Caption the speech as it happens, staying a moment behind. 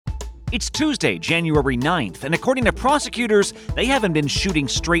It's Tuesday, January 9th, and according to prosecutors, they haven't been shooting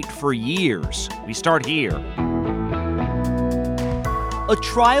straight for years. We start here. A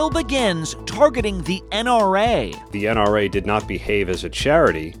trial begins targeting the NRA. The NRA did not behave as a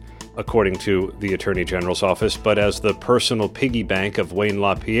charity, according to the Attorney General's office, but as the personal piggy bank of Wayne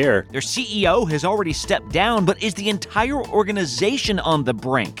LaPierre. Their CEO has already stepped down, but is the entire organization on the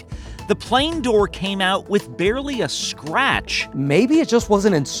brink? The plane door came out with barely a scratch. Maybe it just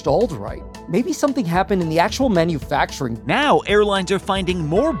wasn't installed right. Maybe something happened in the actual manufacturing. Now airlines are finding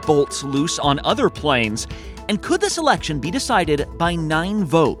more bolts loose on other planes. And could this election be decided by 9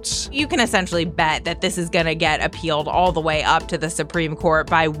 votes? You can essentially bet that this is going to get appealed all the way up to the Supreme Court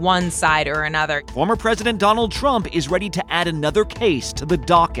by one side or another. Former President Donald Trump is ready to add another case to the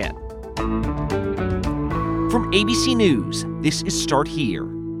docket. From ABC News, this is Start Here.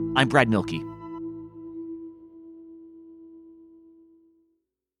 I'm Brad Milkey.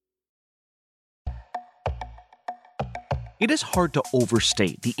 It is hard to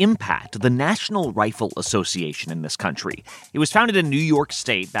overstate the impact of the National Rifle Association in this country. It was founded in New York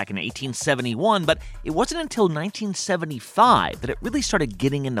State back in 1871, but it wasn't until 1975 that it really started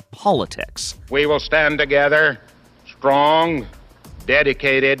getting into politics. We will stand together, strong,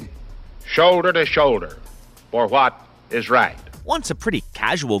 dedicated, shoulder to shoulder, for what is right. Once a pretty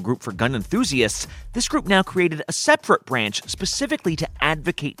casual group for gun enthusiasts, this group now created a separate branch specifically to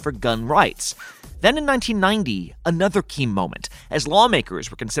advocate for gun rights. Then in 1990, another key moment. As lawmakers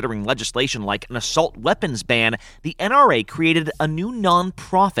were considering legislation like an assault weapons ban, the NRA created a new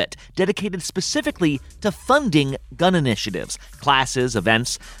nonprofit dedicated specifically to funding gun initiatives, classes,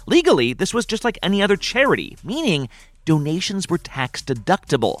 events. Legally, this was just like any other charity, meaning donations were tax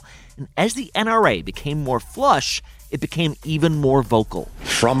deductible. And as the NRA became more flush, it became even more vocal.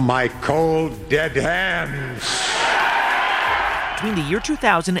 From my cold, dead hands. Between the year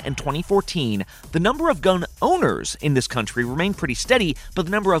 2000 and 2014, the number of gun owners in this country remained pretty steady, but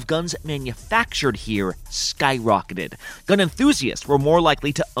the number of guns manufactured here skyrocketed. Gun enthusiasts were more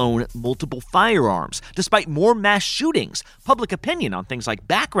likely to own multiple firearms. Despite more mass shootings, public opinion on things like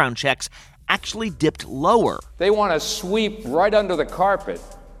background checks actually dipped lower. They want to sweep right under the carpet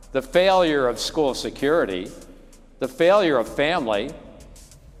the failure of school security, the failure of family,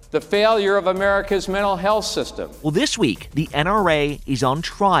 the failure of America's mental health system. Well, this week, the NRA is on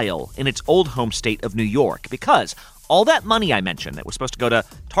trial in its old home state of New York because all that money I mentioned that was supposed to go to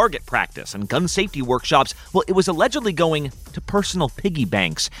target practice and gun safety workshops, well, it was allegedly going to personal piggy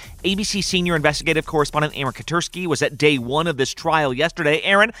banks. ABC senior investigative correspondent Aaron Katursky was at day 1 of this trial yesterday.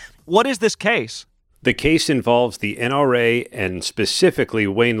 Aaron, what is this case? The case involves the NRA and specifically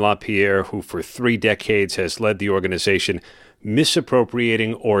Wayne LaPierre, who for 3 decades has led the organization,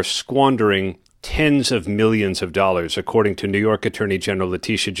 misappropriating or squandering tens of millions of dollars, according to New York Attorney General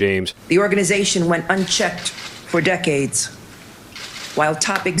Letitia James. The organization went unchecked for decades, while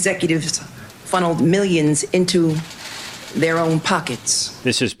top executives funneled millions into their own pockets.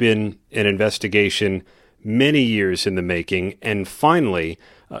 This has been an investigation many years in the making, and finally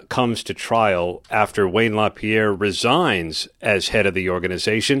comes to trial after Wayne LaPierre resigns as head of the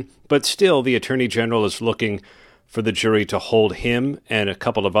organization. But still, the Attorney General is looking for the jury to hold him and a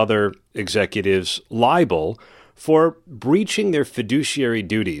couple of other executives liable for breaching their fiduciary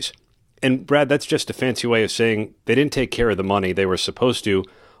duties. And Brad, that's just a fancy way of saying they didn't take care of the money they were supposed to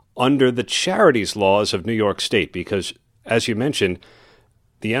under the charities laws of New York State, because, as you mentioned,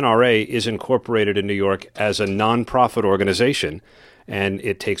 the NRA is incorporated in New York as a nonprofit organization, and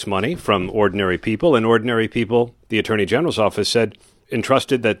it takes money from ordinary people, and ordinary people, the Attorney General's office said,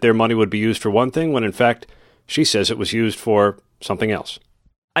 entrusted that their money would be used for one thing, when in fact, she says it was used for something else.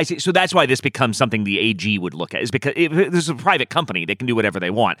 I see. So that's why this becomes something the AG would look at, is because if this is a private company, they can do whatever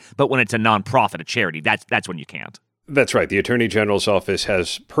they want. But when it's a nonprofit, a charity, that's when you can't. That's right. The Attorney General's office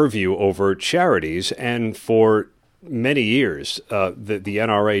has purview over charities, and for many years, the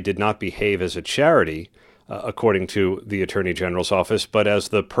NRA did not behave as a charity, according to the Attorney General's office, but as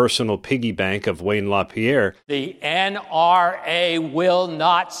the personal piggy bank of Wayne LaPierre. The NRA will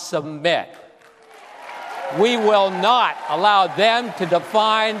not submit. We will not allow them to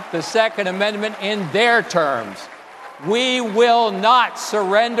define the Second Amendment in their terms. We will not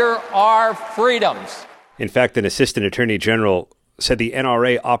surrender our freedoms. In fact, an assistant attorney general said the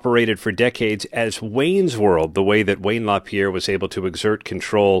NRA operated for decades as Wayne's World, the way that Wayne LaPierre was able to exert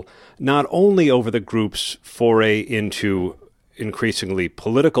control not only over the group's foray into increasingly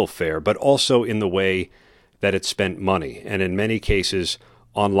political fare, but also in the way that it spent money, and in many cases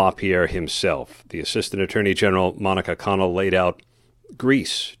on LaPierre himself. The Assistant Attorney General, Monica Connell, laid out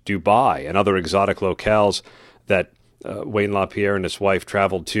Greece, Dubai, and other exotic locales that Wayne LaPierre and his wife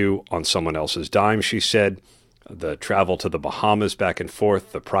traveled to on someone else's dime, she said. The travel to the Bahamas back and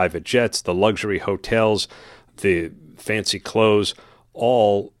forth, the private jets, the luxury hotels, the fancy clothes,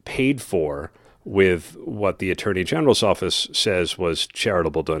 all paid for with what the Attorney General's office says was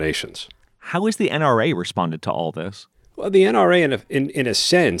charitable donations. How has the NRA responded to all this? Well, the NRA, in a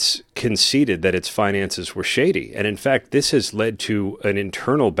sense, conceded that its finances were shady. And in fact, this has led to an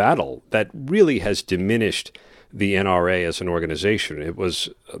internal battle that really has diminished the NRA as an organization. It was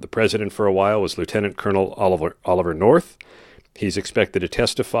the president for a while was Lieutenant Colonel Oliver North. He's expected to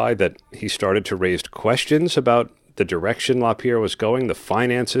testify that he started to raise questions about the direction LaPierre was going, the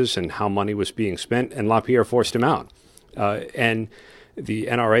finances, and how money was being spent, and LaPierre forced him out. And the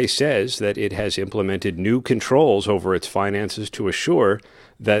NRA says that it has implemented new controls over its finances to assure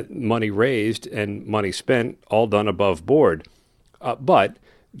that money raised and money spent, all done above board. But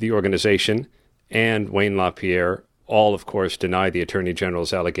the organization and Wayne LaPierre all, of course, deny the Attorney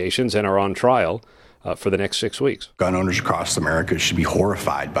General's allegations and are on trial for the next 6 weeks. Gun owners across America should be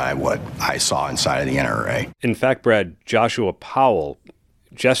horrified by what I saw inside of the NRA. In fact, Brad, Joshua Powell,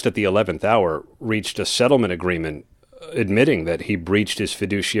 just at the 11th hour, reached a settlement agreement admitting that he breached his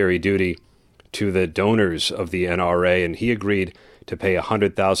fiduciary duty to the donors of the NRA, and he agreed to pay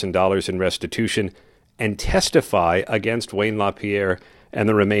 $100,000 in restitution and testify against Wayne LaPierre and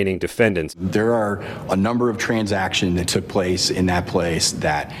the remaining defendants. There are a number of transactions that took place in that place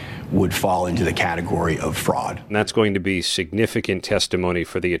that would fall into the category of fraud. And that's going to be significant testimony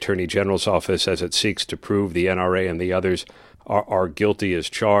for the Attorney General's office as it seeks to prove the NRA and the others are guilty as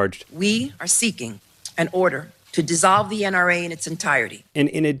charged. We are seeking an order to dissolve the NRA in its entirety. And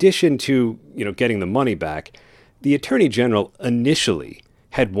in addition to, getting the money back, the Attorney General initially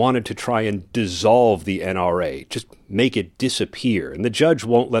had wanted to try and dissolve the NRA, just make it disappear. And the judge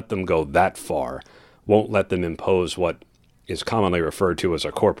won't let them go that far, won't let them impose what is commonly referred to as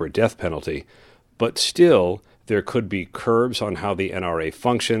a corporate death penalty. But still, there could be curbs on how the NRA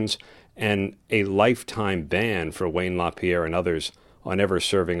functions and a lifetime ban for Wayne LaPierre and others on ever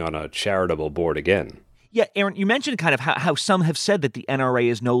serving on a charitable board again. Yeah, Aaron, you mentioned kind of how some have said that the NRA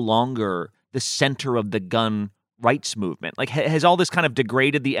is no longer the center of the gun rights movement. Like, has all this kind of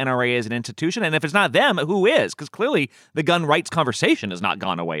degraded the NRA as an institution? And if it's not them, who is? Because clearly the gun rights conversation has not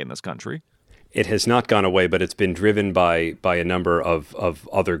gone away in this country. It has not gone away, but it's been driven by a number of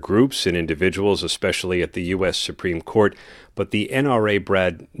other groups and individuals, especially at the U.S. Supreme Court. But the NRA,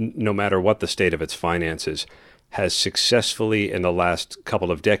 Brad, no matter what the state of its finances, has successfully, in the last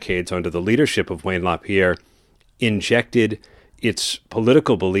couple of decades, under the leadership of Wayne LaPierre, injected its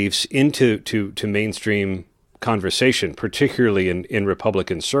political beliefs into mainstream conversation, particularly in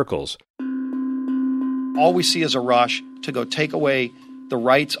Republican circles. All we see is a rush to go take away the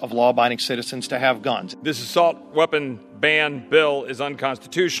rights of law-abiding citizens to have guns. This assault weapon ban bill is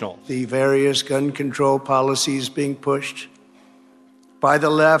unconstitutional. The various gun control policies being pushed by the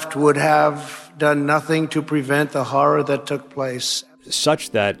left would have done nothing to prevent the horror that took place.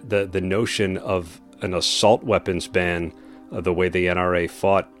 Such that the notion of an assault weapons ban, the way the NRA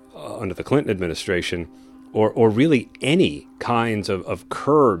fought under the Clinton administration, or really any kinds of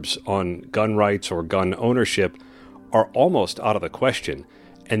curbs on gun rights or gun ownership are almost out of the question.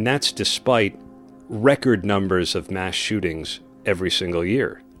 And that's despite record numbers of mass shootings every single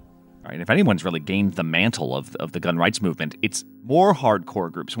year. Right. If anyone's really gained the mantle of the gun rights movement, it's more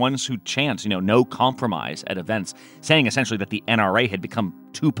hardcore groups, ones who chant, no compromise at events, saying essentially that the NRA had become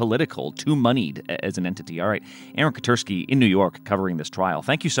too political, too moneyed as an entity. All right. Aaron Katersky in New York covering this trial.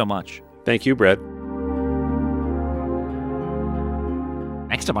 Thank you so much. Thank you, Brett.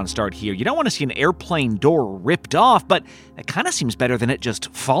 Next up on Start Here, you don't want to see an airplane door ripped off, but it kind of seems better than it just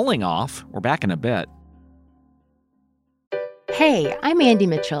falling off. We're back in a bit. Hey, I'm Andy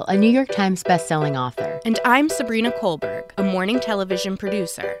Mitchell, a New York Times bestselling author. And I'm Sabrina Kohlberg, a morning television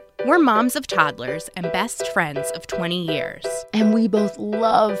producer. We're moms of toddlers and best friends of 20 years. And we both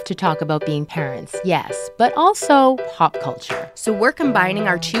love to talk about being parents, yes, but also pop culture. So we're combining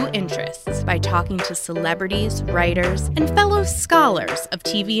our two interests by talking to celebrities, writers, and fellow scholars of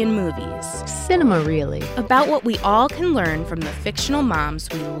TV and movies. Cinema, really. About what we all can learn from the fictional moms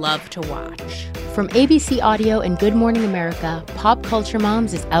we love to watch. From ABC Audio and Good Morning America, Pop Culture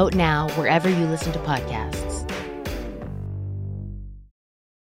Moms is out now wherever you listen to podcasts.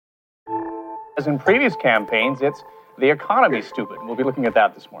 As in previous campaigns, it's the economy, stupid. We'll be looking at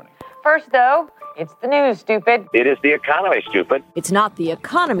that this morning. First, though, it's the news, stupid. It is the economy, stupid. It's not the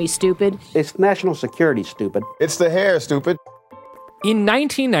economy, stupid. It's national security, stupid. It's the hair, stupid. In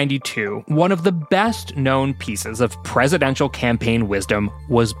 1992, one of the best-known pieces of presidential campaign wisdom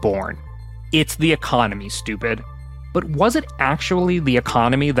was born. It's the economy, stupid. But was it actually the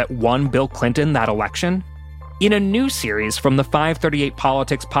economy that won Bill Clinton that election? In a new series from the 538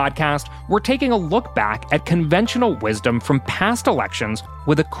 Politics podcast, we're taking a look back at conventional wisdom from past elections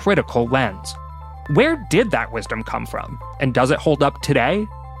with a critical lens. Where did that wisdom come from? And does it hold up today?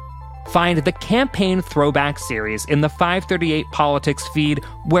 Find the Campaign Throwback series in the 538 Politics feed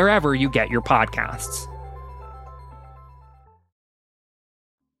wherever you get your podcasts.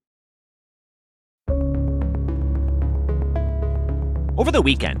 Over the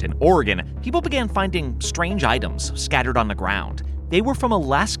weekend in Oregon, people began finding strange items scattered on the ground. They were from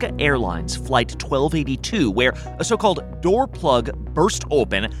Alaska Airlines Flight 1282, where a so-called door plug burst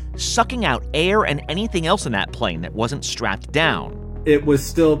open, sucking out air and anything else in that plane that wasn't strapped down. It was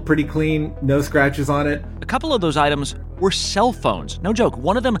still pretty clean, no scratches on it. A couple of those items were cell phones. No joke,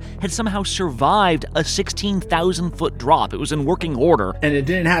 one of them had somehow survived a 16,000-foot drop. It was in working order. And it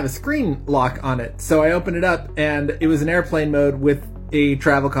didn't have a screen lock on it. So I opened it up, and it was in airplane mode with a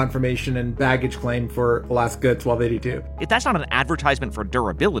travel confirmation and baggage claim for Alaska 1282. If that's not an advertisement for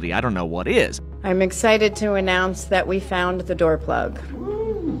durability, I don't know what is. I'm excited to announce that we found the door plug.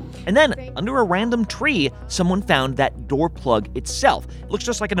 And then, under a random tree, someone found that door plug itself. It looks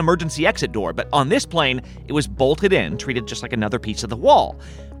just like an emergency exit door, but on this plane, it was bolted in, treated just like another piece of the wall,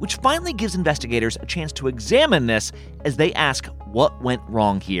 which finally gives investigators a chance to examine this as they ask what went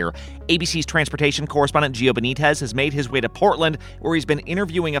wrong here. ABC's transportation correspondent Gio Benitez has made his way to Portland, where he's been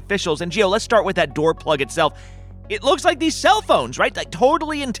interviewing officials. And Gio, let's start with that door plug itself. It looks like these cell phones, right? Like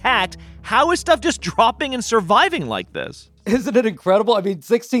totally intact. How is stuff just dropping and surviving like this? Isn't it incredible? I mean,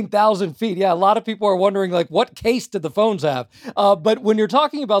 16,000 feet. Yeah, a lot of people are wondering, like, what case did the phones have? But when you're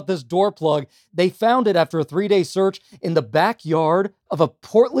talking about this door plug, they found it after a 3-day search in the backyard of a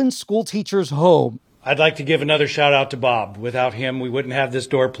Portland school teacher's home. I'd like to give another shout out to Bob. Without him, we wouldn't have this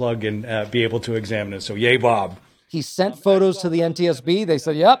door plug and be able to examine it. So yay, Bob. He sent photos to the NTSB. They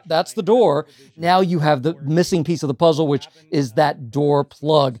said, yep, that's the door. Now you have the missing piece of the puzzle, which is that door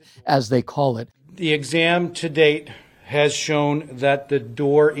plug, as they call it. The exam to date has shown that the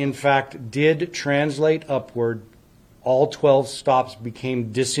door, in fact, did translate upward. All 12 stops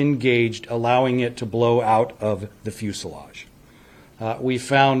became disengaged, allowing it to blow out of the fuselage. We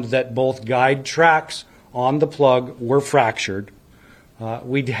found that both guide tracks on the plug were fractured.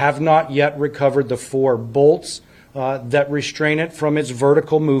 We have not yet recovered the 4 bolts that restrain it from its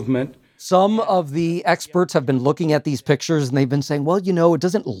vertical movement. Some of the experts have been looking at these pictures and they've been saying, well, you know, it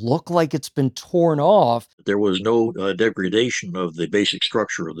doesn't look like it's been torn off. There was no degradation of the basic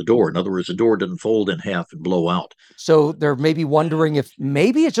structure of the door. In other words, the door didn't fold in half and blow out. So they're maybe wondering if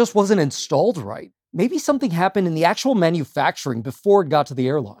maybe it just wasn't installed right. Maybe something happened in the actual manufacturing before it got to the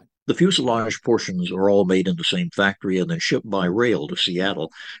airline. The fuselage portions are all made in the same factory and then shipped by rail to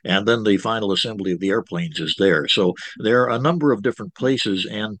Seattle. And then the final assembly of the airplanes is there. So there are a number of different places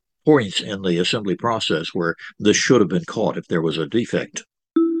and points in the assembly process where this should have been caught if there was a defect.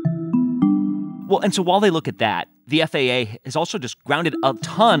 Well, and so while they look at that, the FAA has also just grounded a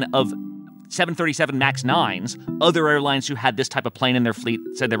ton of 737 MAX 9s. Other airlines who had this type of plane in their fleet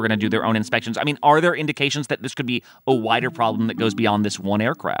said they were going to do their own inspections. I mean, are there indications that this could be a wider problem that goes beyond this one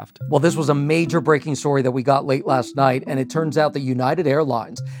aircraft? Well, this was a major breaking story that we got late last night, and it turns out that United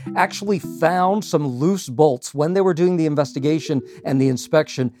Airlines actually found some loose bolts when they were doing the investigation and the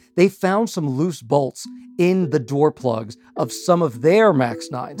inspection. They found some loose bolts in the door plugs of some of their MAX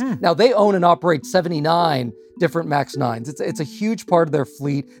 9s. Now, they own and operate 79 different MAX 9s. It's a huge part of their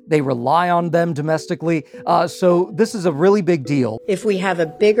fleet. They rely on them domestically. So this is a really big deal. If we have a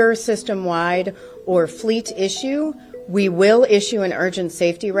bigger system-wide or fleet issue, we will issue an urgent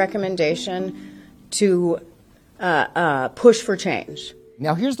safety recommendation to push for change.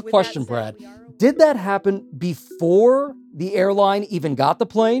 Now, here's the question, Brad. Did that happen before the airline even got the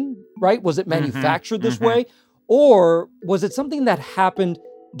plane, right? Was it manufactured this way? Or was it something that happened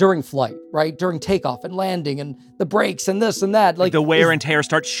during flight, right? During takeoff and landing and the brakes and this and that. Like the wear and tear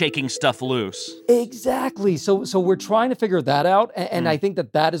starts shaking stuff loose. Exactly. So we're trying to figure that out. And I think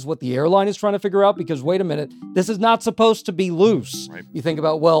that is what the airline is trying to figure out, because wait a minute, this is not supposed to be loose. Right. You think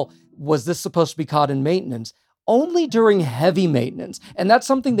about, well, was this supposed to be caught in maintenance? Only during heavy maintenance. And that's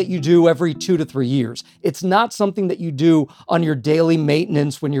something that you do every 2 to 3 years. It's not something that you do on your daily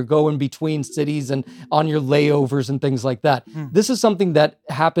maintenance when you're going between cities and on your layovers and things like that. This is something that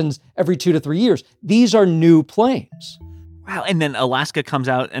happens every 2 to 3 years. These are new planes. Wow. And then Alaska comes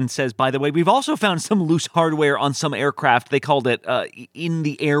out and says, by the way, we've also found some loose hardware on some aircraft. They called it in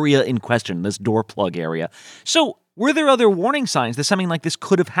the area in question, this door plug area. So Were there other warning signs that something like this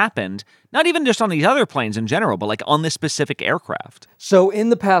could have happened? Not even just on these other planes in general, but like on this specific aircraft. So in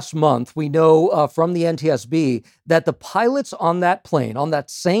the past month, we know from the NTSB that the pilots on that plane, on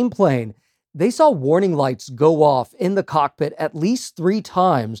that same plane, they saw warning lights go off in the cockpit at least 3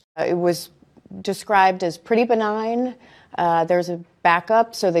 times. It was described as pretty benign. There's a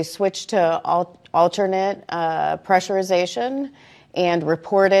backup, so they switched to alternate pressurization and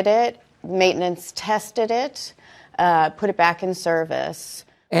reported it. Maintenance tested it, put it back in service.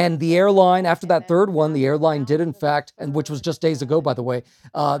 And the airline, after that third one, the airline did in fact, and which was just days ago, by the way,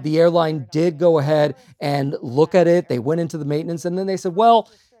 the airline did go ahead and look at it. They went into the maintenance and then they said,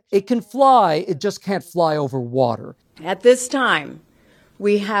 well, it can fly, it just can't fly over water. At this time,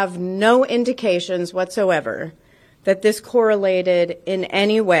 we have no indications whatsoever that this correlated in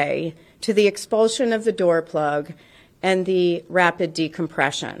any way to the expulsion of the door plug and the rapid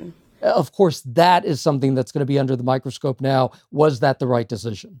decompression. Of course, that is something that's going to be under the microscope now. Was that the right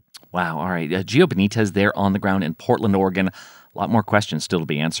decision? Wow. All right. Gio Benitez there on the ground in Portland, Oregon. A lot more questions still to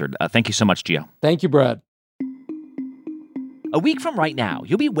be answered. Thank you so much, Gio. Thank you, Brad. A week from right now,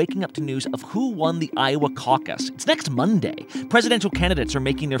 you'll be waking up to news of who won the Iowa caucus. It's next Monday. Presidential candidates are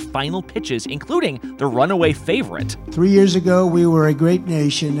making their final pitches, including the runaway favorite. 3 years ago, we were a great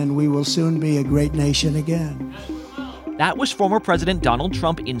nation, and we will soon be a great nation again. That was former President Donald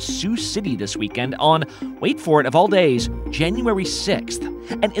Trump in Sioux City this weekend on, wait for it, of all days, January 6th.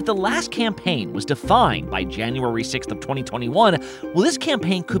 And if the last campaign was defined by January 6th of 2021, well, this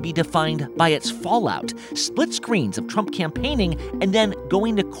campaign could be defined by its fallout. Split screens of Trump campaigning and then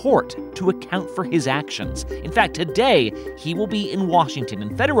going to court to account for his actions. In fact, today, he will be in Washington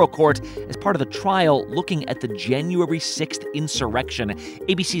in federal court as part of the trial looking at the January 6th insurrection.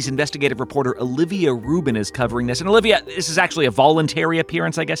 ABC's investigative reporter Olivia Rubin is covering this. And Olivia, this is actually a voluntary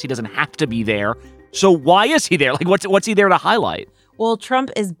appearance, I guess. He doesn't have to be there. So why is he there? Like, what's he there to highlight? Well, Trump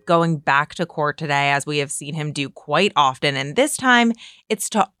is going back to court today, as we have seen him do quite often. And this time, it's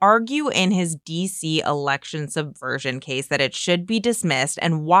to argue in his D.C. election subversion case that it should be dismissed.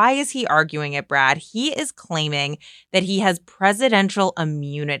 And why is he arguing it, Brad? He is claiming that he has presidential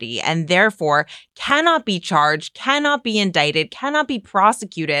immunity and therefore cannot be charged, cannot be indicted, cannot be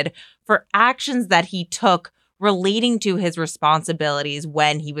prosecuted for actions that he took relating to his responsibilities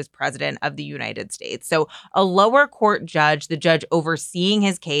when he was president of the United States. So a lower court judge, the judge overseeing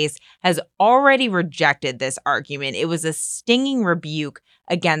his case, has already rejected this argument. It was a stinging rebuke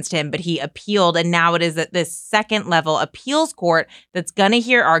against him, but he appealed. And now it is at this second level appeals court that's going to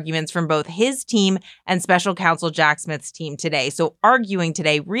hear arguments from both his team and special counsel Jack Smith's team today. So arguing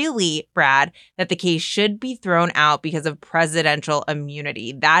today, really, Brad, that the case should be thrown out because of presidential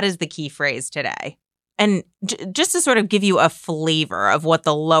immunity. That is the key phrase today. And just to sort of give you a flavor of what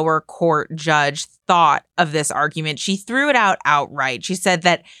the lower court judge thought of this argument, she threw it out outright. She said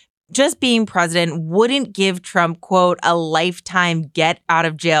that just being president wouldn't give Trump, quote, a lifetime get out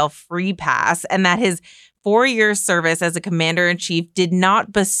of jail free pass, and that his 4-year service as a commander-in-chief did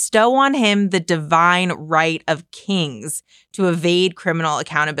not bestow on him the divine right of kings to evade criminal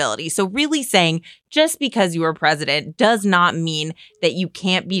accountability. So really saying just because you are president does not mean that you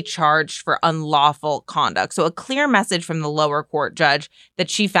can't be charged for unlawful conduct. So a clear message from the lower court judge that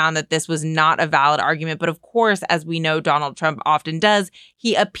she found that this was not a valid argument. But of course, as we know Donald Trump often does,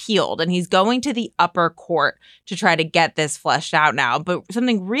 he appealed and he's going to the upper court to try to get this fleshed out now. But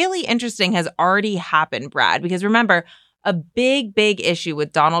something really interesting has already happened, Brad, because remember, a big issue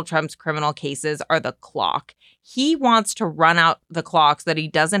with Donald Trump's criminal cases are the clock. He wants to run out the clock so that he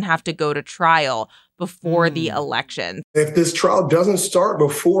doesn't have to go to trial before the election. If this trial doesn't start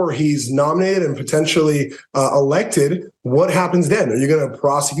before he's nominated and potentially elected, what happens then? Are you going to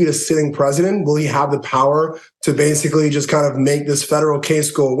prosecute a sitting president? Will he have the power to basically just kind of make this federal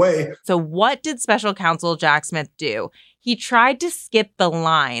case go away? So what did special counsel Jack Smith do? He tried to skip the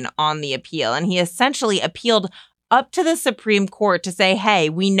line on the appeal, and he essentially appealed up to the Supreme Court to say, hey,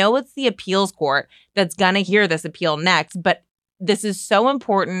 we know it's the appeals court that's going to hear this appeal next, but this is so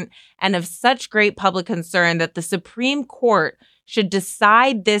important and of such great public concern that the Supreme Court should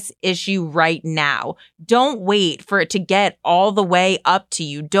decide this issue right now. Don't wait for it to get all the way up to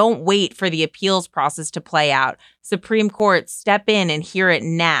you. Don't wait for the appeals process to play out. Supreme Court, step in and hear it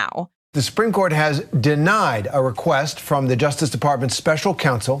now. The Supreme Court has denied a request from the Justice Department's special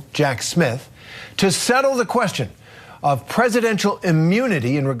counsel, Jack Smith, to settle the question of presidential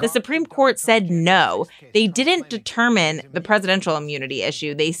immunity in regard. The Supreme Court said no. They didn't determine the presidential immunity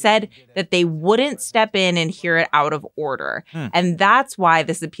issue. They said that they wouldn't step in and hear it out of order. And that's why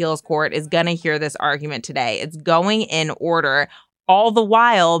this appeals court is going to hear this argument today. It's going in order. All the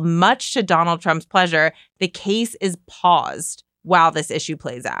while, much to Donald Trump's pleasure, the case is paused while this issue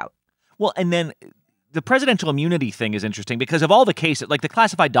plays out. Well, and then the presidential immunity thing is interesting because of all the cases, like the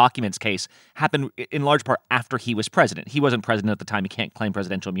classified documents case happened in large part after he was president. He wasn't president at the time. He can't claim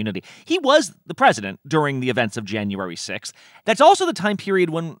presidential immunity. He was the president during the events of January 6th. That's also the time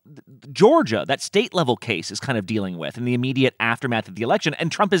period when Georgia, that state level case, is kind of dealing with in the immediate aftermath of the election.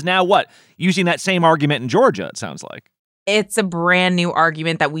 And Trump is now using that same argument in Georgia, it sounds like. It's a brand new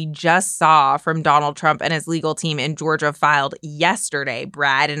argument that we just saw from Donald Trump and his legal team in Georgia filed yesterday,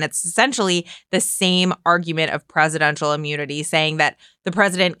 Brad. And it's essentially the same argument of presidential immunity, saying that the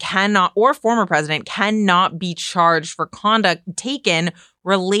president cannot, or former president cannot be charged for conduct taken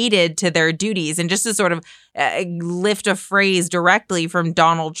related to their duties. And just to sort of lift a phrase directly from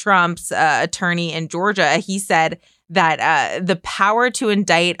Donald Trump's attorney in Georgia, he said that the power to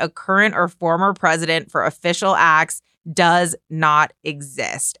indict a current or former president for official acts does not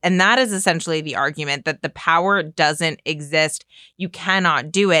exist. And that is essentially the argument, that the power doesn't exist. You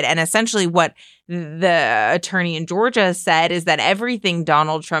cannot do it. And essentially what the attorney in Georgia said is that everything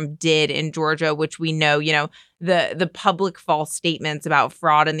Donald Trump did in Georgia, which we know, the public false statements about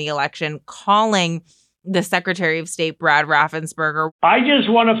fraud in the election, calling the Secretary of State, Brad Raffensperger. I just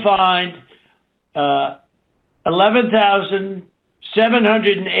want to find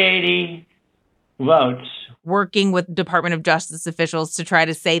 11,780 votes. Working with Department of Justice officials to try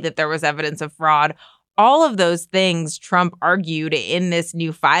to say that there was evidence of fraud. All of those things Trump argued in this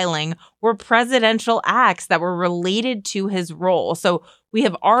new filing were presidential acts that were related to his role. So we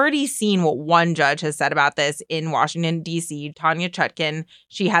have already seen what one judge has said about this in Washington, D.C., Tanya Chutkan.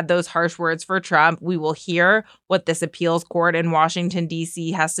 She had those harsh words for Trump. We will hear what this appeals court in Washington,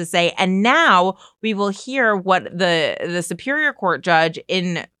 D.C. has to say. And now we will hear what the Superior Court judge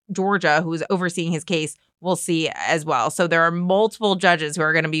in Georgia, who is overseeing his case, will see as well. So there are multiple judges who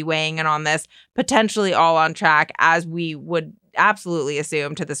are going to be weighing in on this, potentially all on track, as we would absolutely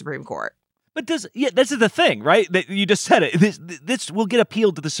assume, to the Supreme Court. But this is the thing, right? That you just said it. This will get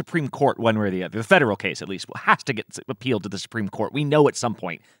appealed to the Supreme Court one way or the other. The federal case, at least, has to get appealed to the Supreme Court. We know at some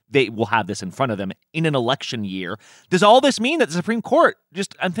point they will have this in front of them in an election year. Does all this mean that the Supreme Court,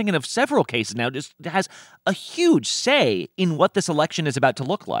 I'm thinking of several cases now, just has a huge say in what this election is about to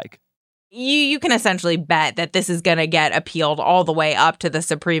look like? You can essentially bet that this is going to get appealed all the way up to the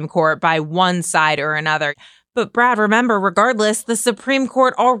Supreme Court by one side or another. But Brad, remember, regardless, the Supreme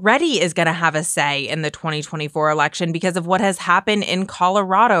Court already is going to have a say in the 2024 election because of what has happened in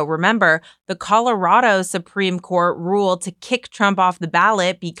Colorado. Remember, the Colorado Supreme Court ruled to kick Trump off the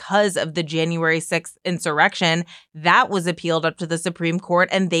ballot because of the January 6th insurrection. That was appealed up to the Supreme Court,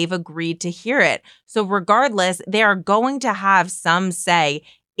 and they've agreed to hear it. So regardless, they are going to have some say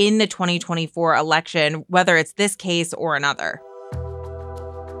in the 2024 election, whether it's this case or another.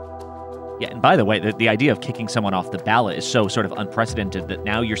 Yeah, and by the way, the idea of kicking someone off the ballot is so sort of unprecedented that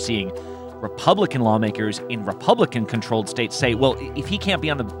now you're seeing Republican lawmakers in Republican-controlled states say, well, if he can't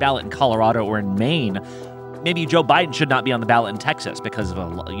be on the ballot in Colorado or in Maine, maybe Joe Biden should not be on the ballot in Texas because of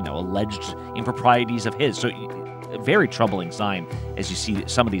alleged improprieties of his. So a very troubling sign as you see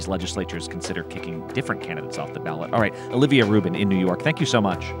some of these legislatures consider kicking different candidates off the ballot. All right, Olivia Rubin in New York, thank you so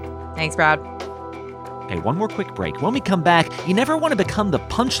much. Thanks, Brad. Okay, one more quick break. When we come back, you never want to become the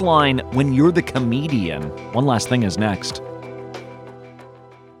punchline when you're the comedian. One last thing is next.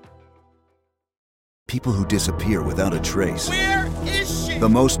 People who disappear without a trace. Where is she? The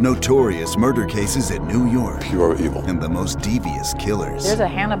most notorious murder cases in New York. Pure evil. And the most devious killers. There's a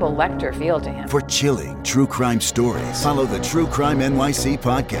Hannibal Lecter feel to him. For chilling true crime stories, follow the True Crime NYC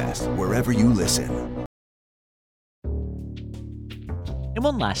podcast wherever you listen. And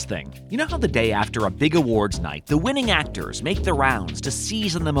one last thing. You know how the day after a big awards night, the winning actors make the rounds to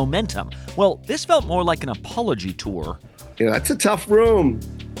seize on the momentum? Well, this felt more like an apology tour. That's a tough room.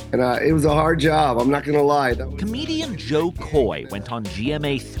 And it was a hard job, I'm not going to lie. Comedian Joe Coy went on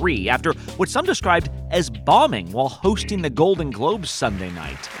GMA3 after what some described as bombing while hosting the Golden Globes Sunday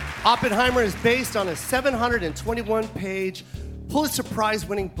night. Oppenheimer is based on a 721-page Pulitzer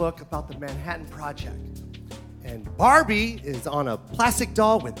Prize-winning book about the Manhattan Project. And Barbie is on a plastic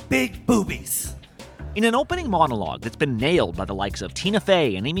doll with big boobies. In an opening monologue that's been nailed by the likes of Tina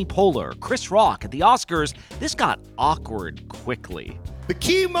Fey and Amy Poehler, Chris Rock at the Oscars, this got awkward quickly. The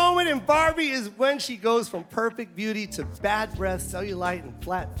key moment in Barbie is when she goes from perfect beauty to bad breath, cellulite, and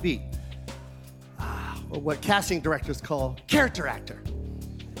flat feet. Or what casting directors call character actor.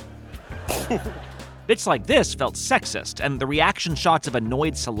 Bits like this felt sexist, and the reaction shots of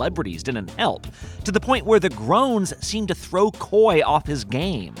annoyed celebrities didn't help, to the point where the groans seemed to throw Coy off his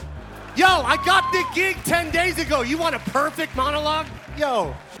game. Yo, I got the gig 10 days ago. You want a perfect monologue?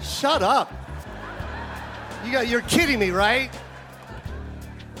 Yo, shut up. You're kidding me, right?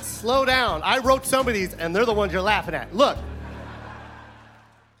 Slow down. I wrote some of these, and they're the ones you're laughing at. Look.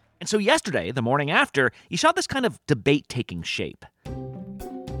 And so yesterday, the morning after, you saw this kind of debate taking shape.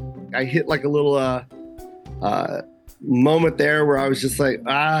 I hit like a little moment there where I was just like,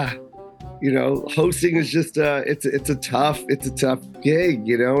 hosting is just it's a tough gig,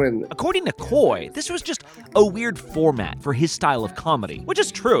 and according to Coy, this was just a weird format for his style of comedy, which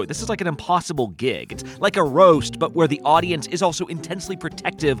is true. This is like an impossible gig. It's like a roast, but where the audience is also intensely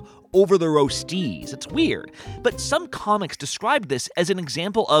protective over the roastees. It's weird. But some comics described this as an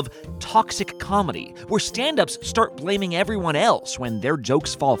example of toxic comedy, where stand-ups start blaming everyone else when their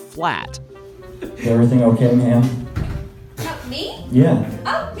jokes fall flat. Is everything okay, ma'am? Me? Yeah.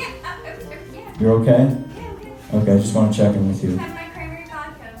 Oh, yeah. You're okay? Okay, I just want to check in with you. I have my cranberry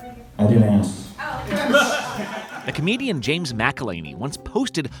vodka over here. I didn't ask. The comedian James McElhaney once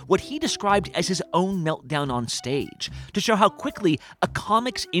posted what he described as his own meltdown on stage to show how quickly a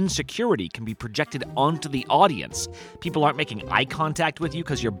comic's insecurity can be projected onto the audience. People aren't making eye contact with you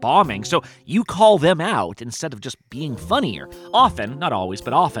because you're bombing, so you call them out instead of just being funnier. Often, not always,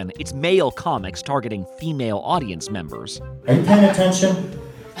 but often, it's male comics targeting female audience members. Are you paying attention?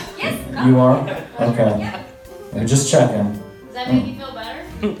 Yes. You are? Okay. Yeah. Just checking. Does that make you feel better?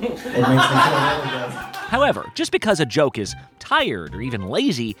 It makes me feel really good. However, just because a joke is tired or even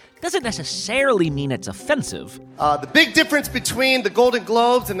lazy doesn't necessarily mean it's offensive. The big difference between the Golden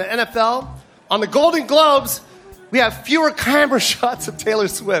Globes and the NFL, on the Golden Globes, we have fewer camera shots of Taylor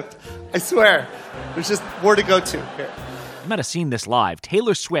Swift. I swear. There's just more to go to here. You might have seen this live.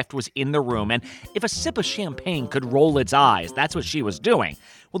 Taylor Swift was in the room, and if a sip of champagne could roll its eyes, that's what she was doing.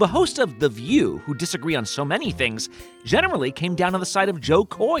 Well, the hosts of The View, who disagree on so many things, generally came down on the side of Joe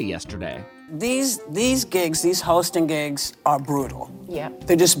Coy yesterday. These gigs, these hosting gigs, are brutal. Yeah.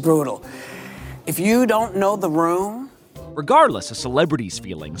 They're just brutal. If you don't know the room... Regardless of celebrities'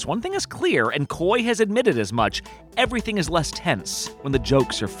 feelings, one thing is clear, and Coy has admitted as much: everything is less tense when the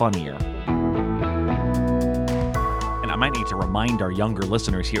jokes are funnier. I might need to remind our younger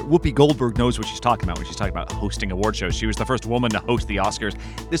listeners here, Whoopi Goldberg knows what she's talking about when she's talking about hosting award shows. She was the first woman to host the Oscars.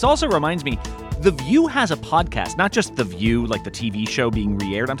 This also reminds me, The View has a podcast, not just The View, like the TV show being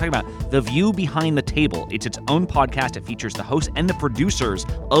re-aired. I'm talking about The View Behind the Table. It's its own podcast. It features the hosts and the producers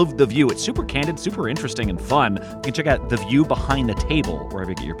of The View. It's super candid, super interesting, and fun. You can check out The View Behind the Table,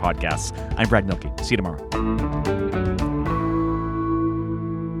 wherever you get your podcasts. I'm Brad Milkey. See you tomorrow.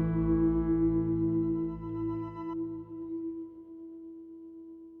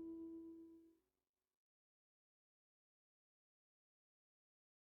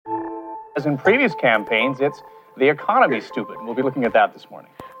 As in previous campaigns, it's the economy, stupid. We'll be looking at that this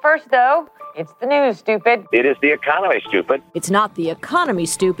morning. First, though, it's the news, stupid. It is the economy, stupid. It's not the economy,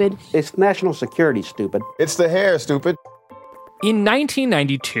 stupid. It's national security, stupid. It's the hair, stupid. In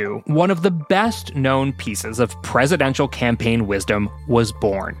 1992, one of the best-known pieces of presidential campaign wisdom was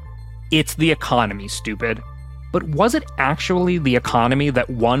born. It's the economy, stupid. But was it actually the economy that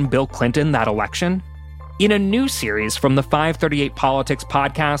won Bill Clinton that election? In a new series from the 538 Politics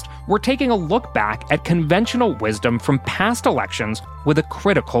podcast, we're taking a look back at conventional wisdom from past elections with a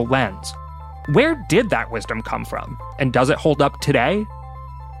critical lens. Where did that wisdom come from? And does it hold up today?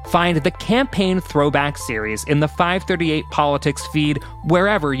 Find the Campaign Throwback series in the 538 Politics feed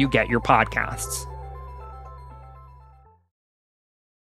wherever you get your podcasts.